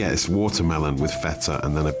 So it's watermelon with feta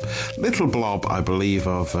and then a little blob, I believe,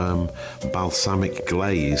 of balsamic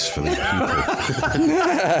glaze for the pupil.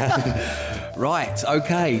 Right,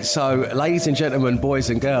 okay. So, ladies and gentlemen, boys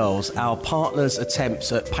and girls, our partners'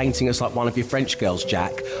 attempts at painting us like one of your French girls,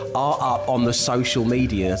 Jack, are up on the social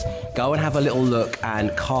medias. Go and have a little look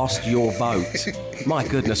and cast your vote. My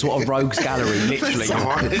goodness, what a rogues gallery, literally.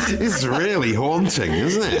 It's really haunting,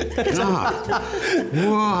 isn't it? God.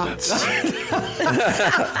 What?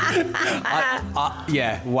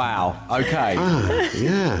 Yeah, wow. Okay.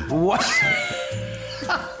 Yeah. What?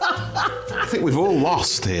 I think we've all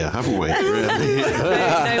lost here, haven't we? Really?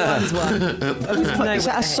 No one's won. Is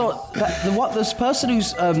that this person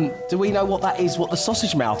who's do we know what that is, what the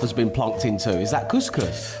sausage mouth has been plonked into? Is that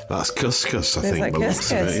couscous? That's couscous, I There's think. like by the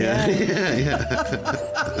looks of couscous, it.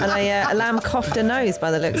 Yeah. And a lamb kofta nose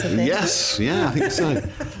by the looks of things. Yes, yeah, I think so.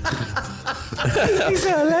 These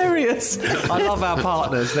are hilarious. I love our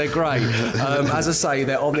partners. They're great. As I say,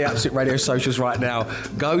 they're on the Absolute Radio socials right now.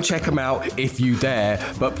 Go check them out if you dare.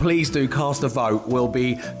 But please do cast a vote. We'll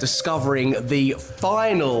be discovering the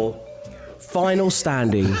final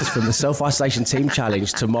standings from the Self-Isolation Team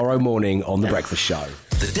Challenge tomorrow morning on The Breakfast Show.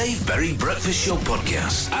 The Dave Berry Breakfast Show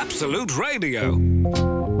Podcast. Absolute Radio.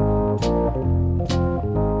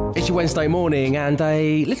 It's your Wednesday morning, and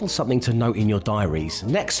a little something to note in your diaries.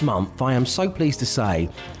 Next month, I am so pleased to say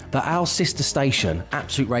that our sister station,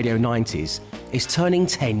 Absolute Radio 90s, is turning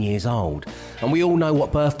 10 years old. And we all know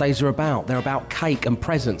what birthdays are about. They're about cake and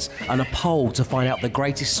presents and a poll to find out the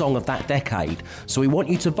greatest song of that decade. So we want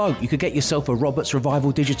you to vote. You could get yourself a Roberts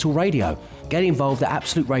Revival digital radio. Get involved at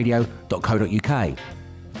absoluteradio.co.uk.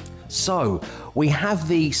 So, we have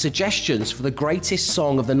the suggestions for the greatest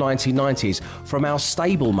song of the 1990s from our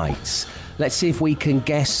stablemates. Let's see if we can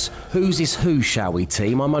guess whose is who, shall we,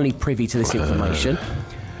 team? I'm only privy to this information.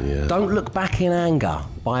 Yeah. Don't Look Back in Anger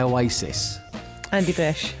by Oasis. Andy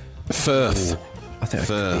Bush. Firth. I think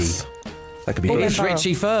Firth. that could be It's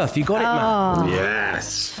Richie Firth. You got it, Matt?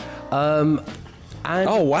 Yes. Andy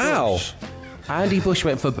Oh, wow. Bush. Andy Bush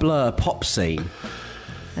went for Blur, Pop Scene.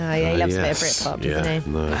 Oh, yeah, he loves a bit of Britpop, doesn't he?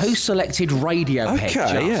 Nice. Who selected Radiohead?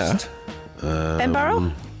 Okay, just? Ben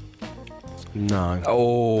Burrell? No.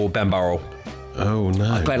 Oh, Ben Burrell. Oh,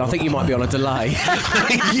 no. Glenn, I think you might be on a delay.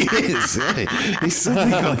 He is, yeah. He's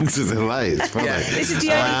suddenly gone into delay. It's funny. This is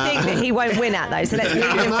the only thing that he won't win at, though, so let's leave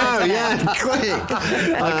him for No, today. yeah, quick.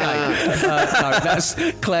 No, that's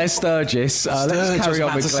Claire Sturgis. Let's carry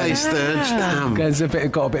on with Glenn. Sturge. Damn. Glenn's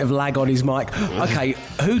got a bit of lag on his mic. Okay,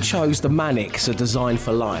 who chose the Manics, A Design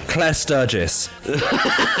for Life? Claire Sturgis.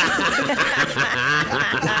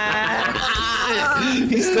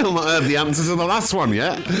 He's still not heard the answer to the last one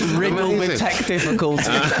yet. Riddled with tech difficulty.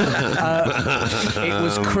 It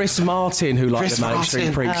was Chris Martin who liked the Manic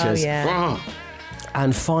Street Preachers. Oh, yeah.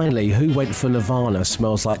 And finally, who went for Nirvana,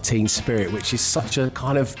 Smells Like Teen Spirit, which is such a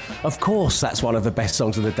kind of course, that's one of the best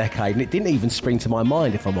songs of the decade. And it didn't even spring to my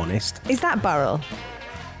mind, if I'm honest. Is that Burrell?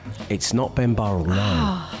 It's not Ben Burrell,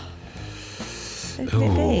 no. Who could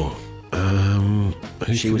it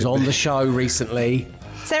be? She was on the show recently.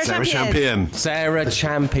 Sarah Champion. Sarah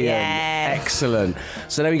Champion. Yes. Excellent.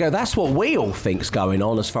 So there we go. That's what we all think's going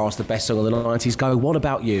on as far as the best song of the 90s go. What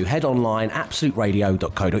about you? Head online,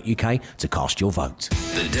 absoluteradio.co.uk to cast your vote.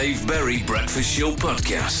 The Dave Berry Breakfast Show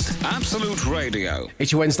Podcast. Absolute Radio.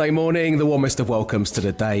 It's your Wednesday morning. The warmest of welcomes to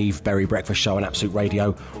the Dave Berry Breakfast Show on Absolute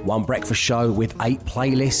Radio. One breakfast show with 8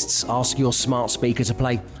 playlists. Ask your smart speaker to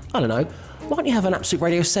play, I don't know, why don't you have an Absolute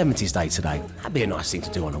Radio 70s day today? That'd be a nice thing to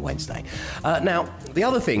do on a Wednesday. Now, the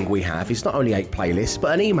other thing we have is not only 8 playlists,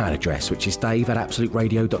 but an email address, which is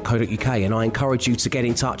dave@absoluteradio.co.uk, and I encourage you to get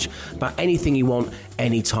in touch about anything you want,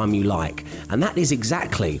 anytime you like. And that is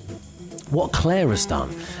exactly what Claire has done.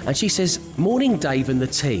 And she says, "Morning, Dave and the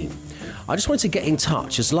team. I just wanted to get in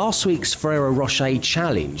touch as last week's Ferrero Rocher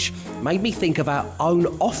challenge made me think of our own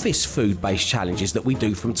office food-based challenges that we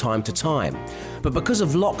do from time to time. But because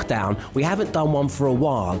of lockdown, we haven't done one for a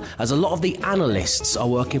while, as a lot of the analysts are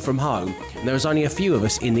working from home and there's only a few of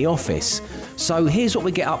us in the office. So here's what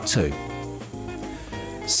we get up to.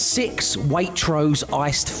 6 Waitrose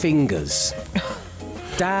iced fingers.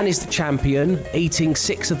 Dan is the champion, eating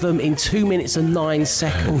 6 of them in 2 minutes and 9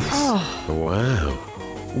 seconds. Oh, wow.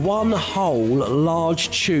 1 whole large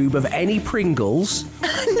tube of any Pringles.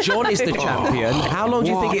 John is the champion. How long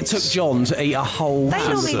do you think it took John to eat a whole They tube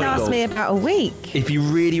of normally last Pringles? me about a week. If you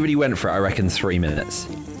really, really went for it, I reckon 3 minutes.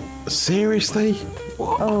 Seriously?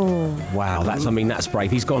 Oh. Wow, that's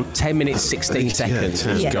brave. He's gone 10 minutes, 16 seconds.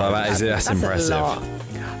 That's impressive. A lot.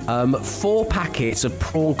 4 packets of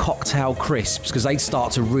prawn cocktail crisps, because they'd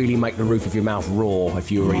start to really make the roof of your mouth raw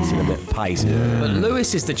if you were eating them at pace. But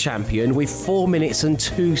Lewis is the champion with 4 minutes and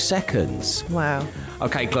 2 seconds. Wow.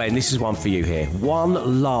 Okay, Glenn, this is one for you here.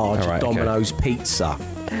 1 large Domino's pizza.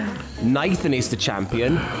 Nathan is the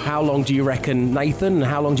champion. How long do you reckon, Nathan, and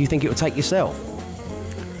how long do you think it would take yourself?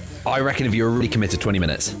 I reckon if you were really committed, 20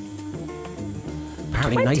 minutes.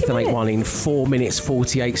 Apparently Nathan ate one in 4 minutes,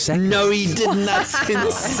 48 seconds. No, he didn't. That's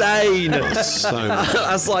insane.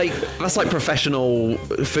 That's like professional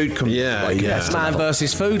food. That's man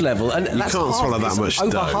versus food level, and you that's can't swallow that much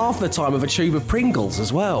over dough. half the time of a tube of Pringles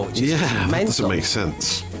as well. That doesn't make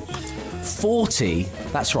sense. 40,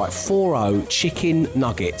 that's right, 40 chicken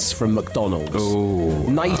nuggets from McDonald's.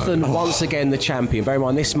 Nathan, once again, the champion. Bear in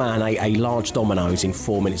mind, this man ate a large Domino's in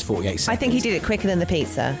 4 minutes, 48 seconds. I think he did it quicker than the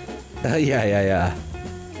pizza. Yeah.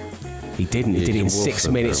 He didn't. He did it in 6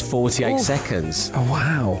 minutes, 48 seconds. Oh,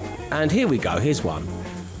 wow. And here we go. Here's one.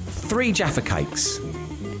 3 Jaffa cakes.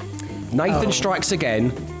 Nathan strikes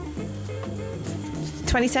again.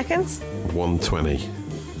 20 seconds? 120.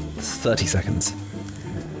 30 seconds.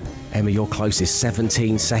 Emma, you're closest.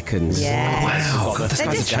 17 seconds. Yeah. Wow. This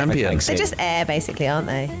guy's a champion. They're just air, basically, aren't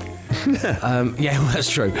they? Yeah, well, that's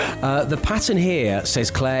true. The pattern here,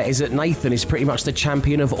 says Claire, is that Nathan is pretty much the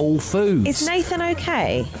champion of all foods. Is Nathan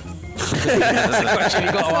okay? That's the question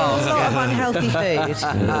you've got to ask. A lot of unhealthy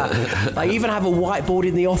food. They even have a whiteboard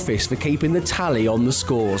in the office for keeping the tally on the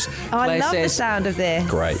scores. I love the sound of this.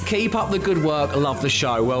 Great. Keep up the good work. Love the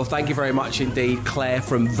show. Well, thank you very much indeed, Claire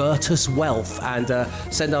from Virtus Wealth. And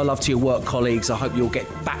send our love to your work colleagues. I hope you'll get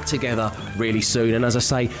back together really soon. And as I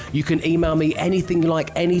say, you can email me anything you like,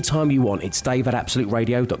 anytime you want. It's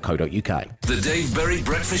dave@absoluteradio.co.uk. The Dave Berry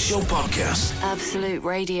Breakfast Show Podcast. Absolute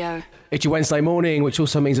Radio. It's your Wednesday morning, which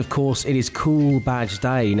also means, of course, it is Cool Badge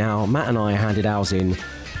Day. Now, Matt and I handed ours in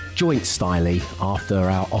joint styly after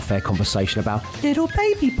our off-air conversation about little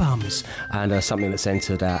baby bums and something that's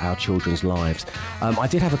entered our children's lives. I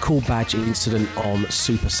did have a Cool Badge incident on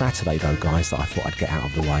Super Saturday, though, guys, that I thought I'd get out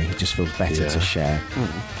of the way. It just feels better to share.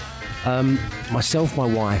 Myself, my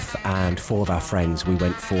wife, and 4 of our friends, we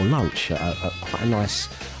went for lunch at quite a nice...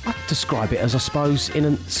 I'd describe it as, I suppose, in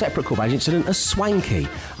a separate Cool Badge incident, as swanky.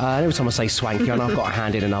 And every time I say swanky, I know I've got to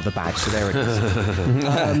hand in another badge, so there it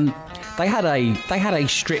is. They had a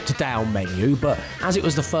stripped down menu, but as it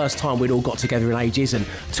was the first time we'd all got together in ages, and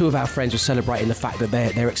 2 of our friends were celebrating the fact that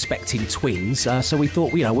they're expecting twins, so we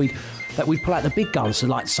thought, we'd pull out the big guns. So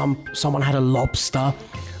like someone had a lobster,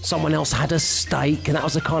 someone else had a steak, and that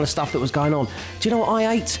was the kind of stuff that was going on. Do you know what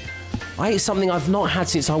I ate? I ate something I've not had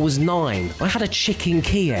since I was 9. I had a chicken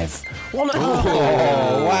Kiev. Wow.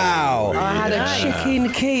 I had a chicken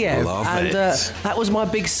Kiev. Love it. That was my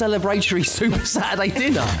big celebratory Super Saturday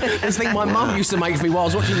dinner. It's the thing my mum used to make for me while I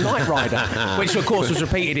was watching Knight Rider, which, of course, was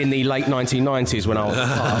repeated in the late 1990s when I was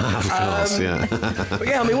Of course,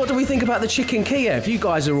 But what do we think about the chicken Kiev? You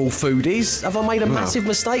guys are all foodies. Have I made a massive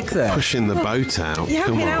mistake there? Pushing the boat out. You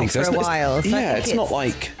haven't been out for a while. So it's not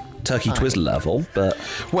like Turkey Twizzler level, but...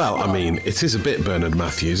 Well, I mean, it is a bit Bernard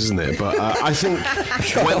Matthews, isn't it? But I think...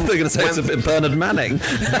 They're going to say it's a bit Bernard Manning.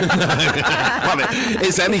 Well,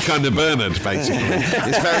 it's any kind of Bernard, basically.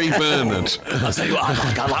 It's very Bernard. I'll tell you what,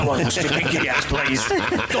 I'd like one of those chicken Kievs, please.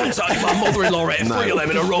 Don't tell me my mother-in-law ate 3 of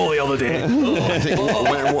them in a row the other day. I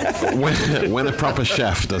think when a proper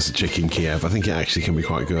chef does a chicken Kiev, I think it actually can be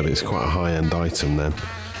quite good. It's quite a high-end item then.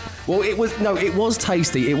 Well, it was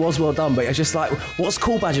tasty. It was well done, but it's just like, what's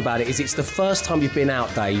Cool Badge about it is it's the first time you've been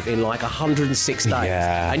out, Dave, in like 106 days.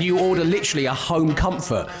 Yeah. And you order literally a home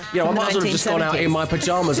comfort. I might as well have just gone out in my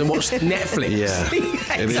pyjamas and watched Netflix. Yeah.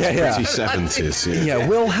 It is pretty 70s. Yeah,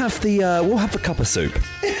 we'll have the cup of soup.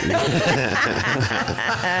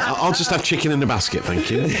 I'll just have chicken in a basket,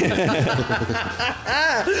 thank you.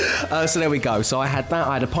 So there we go. So I had that.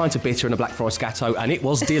 I had a pint of bitter and a Black Forest Gatto, and it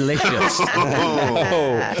was delicious.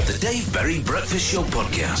 The Dave Berry Breakfast Show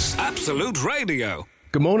Podcast. Absolute Radio.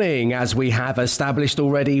 Good morning. As we have established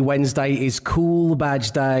already, Wednesday is Cool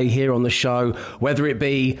Badge Day here on the show. Whether it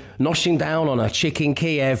be noshing down on a chicken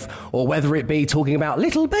Kiev or whether it be talking about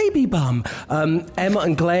little baby bum. Emma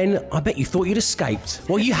and Glenn, I bet you thought you'd escaped.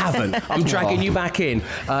 Well, you haven't. I'm dragging you back in.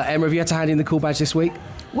 Emma, have you had to hand in the Cool Badge this week?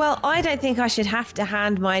 Well, I don't think I should have to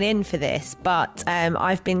hand mine in for this, but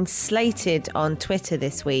I've been slated on Twitter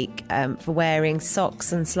this week for wearing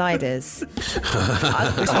socks and sliders.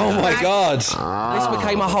 Oh my God! This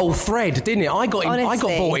became a whole thread, didn't it? I got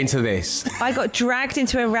brought into this. I got dragged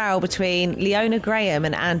into a row between Leona Graham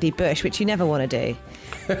and Andy Bush, which you never want to do.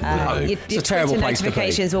 Your a terrible Twitter place to be.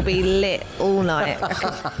 notifications will be lit all night.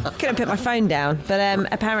 I couldn't put my phone down, but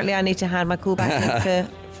apparently I need to hand my call back in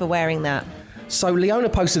for wearing that. So Leona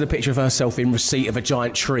posted a picture of herself in receipt of a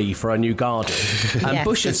giant tree for her new garden. And Yes.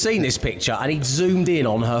 Bush had seen this picture and he'd zoomed in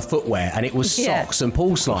on her footwear and it was socks and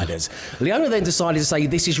pool sliders. Leona then decided to say,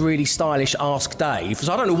 this is really stylish, ask Dave.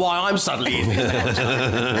 So I don't know why I'm suddenly in this.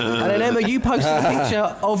 And then Emma, you posted a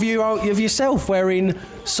picture of yourself wearing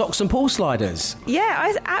socks and pool sliders. Yeah, I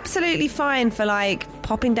was absolutely fine for like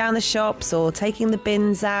popping down the shops or taking the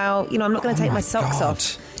bins out. You know, I'm not going to take my socks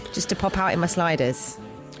off just to pop out in my sliders.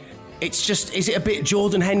 It's just, is it a bit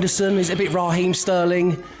Jordan Henderson? Is it a bit Raheem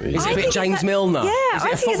Sterling? Is it a bit James Milner? Yeah, is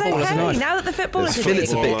it I think it's okay. Now that the footballers are doing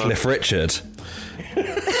It's a bit Cliff Richard.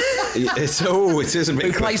 It is a bit.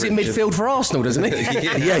 Who plays in midfield for Arsenal, doesn't he?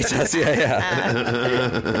 Yeah, he does. Yeah.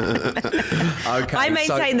 Okay. I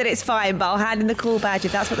maintain that it's fine, but I'll hand in the call badge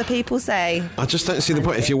if that's what the people say. I just don't see the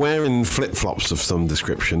point. If you're wearing flip-flops of some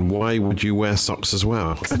description, why would you wear socks as well?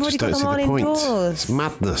 I I've just already got don't see them the on point. indoors. It's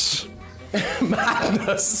madness.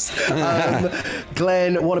 Madness.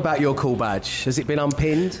 Glenn, what about your call badge? Has it been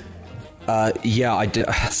unpinned? Yeah, I did.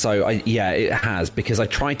 So, it has, because I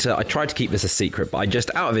tried to keep this a secret, but I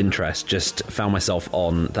just, out of interest, just found myself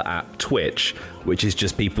on the app Twitch, which is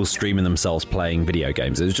just people streaming themselves playing video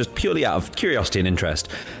games. It was just purely out of curiosity and interest.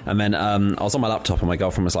 And then I was on my laptop and my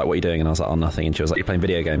girlfriend was like, what are you doing? And I was like, oh, nothing. And she was like, you're playing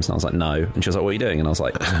video games? And I was like, no. And she was like, what are you doing? And I was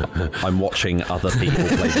like, I'm watching other people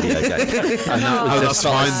play video games. And that was just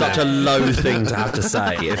felt like such a low thing to have to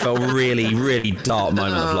say. It felt a really, really dark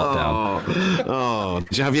moment of lockdown. Oh,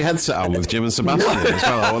 did you have your headset on with Jim and Sebastian as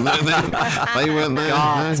well? They weren't there.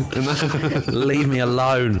 God. Leave me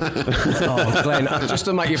alone. Oh, Glenn, just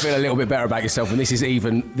to make you feel a little bit better about yourself, and this is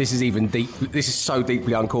so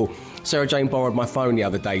deeply uncool. Sarah Jane borrowed my phone the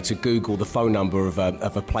other day to Google the phone number of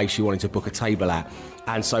a place she wanted to book a table at.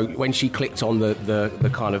 And so when she clicked on the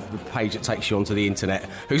kind of the page that takes you onto the internet,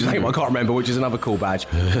 whose name I can't remember, which is another cool badge,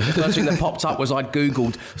 the first thing that popped up was I'd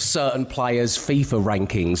Googled certain players' FIFA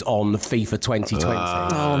rankings on FIFA 2020.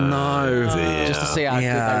 Oh, no. Just to see how good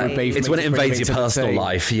they would be. It's when it invades your personal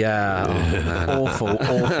life, yeah. Awful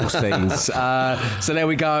things. So there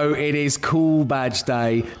we go. It is Cool Badge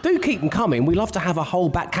Day. Do keep them coming. We love to have a whole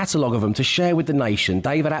back catalogue of them to share with the nation.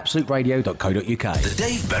 Dave at absoluteradio.co.uk. The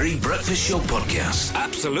Dave Berry Breakfast Show Podcast.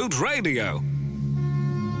 Absolute Radio.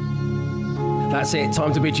 That's it.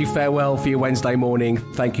 Time to bid you farewell for your Wednesday morning.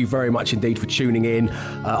 Thank you very much indeed for tuning in.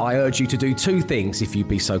 I urge you to do two things, if you'd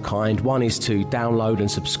be so kind. One is to download and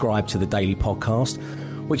subscribe to the daily podcast,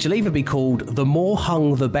 which will either be called The More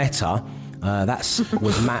Hung the Better.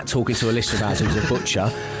 Was Matt talking to a listener about who's a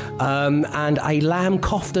butcher. And a lamb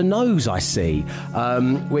kofta nose, I see,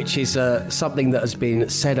 which is something that has been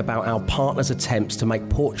said about our partners' attempts to make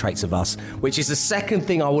portraits of us, which is the second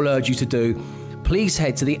thing I will urge you to do. Please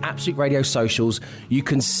head to the Absolute Radio socials. You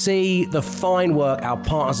can see the fine work our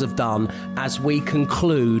partners have done as we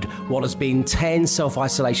conclude what has been 10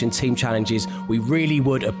 self-isolation team challenges. We really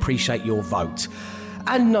would appreciate your vote.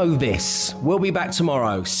 And know this, we'll be back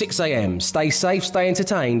tomorrow, 6 a.m. Stay safe, stay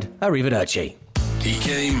entertained. Arrivederci. He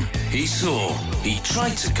came, he saw, he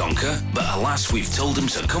tried to conquer, but alas, we've told him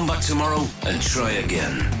to come back tomorrow and try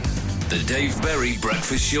again. The Dave Berry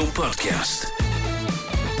Breakfast Show Podcast.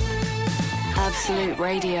 Absolute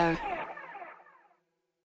Radio.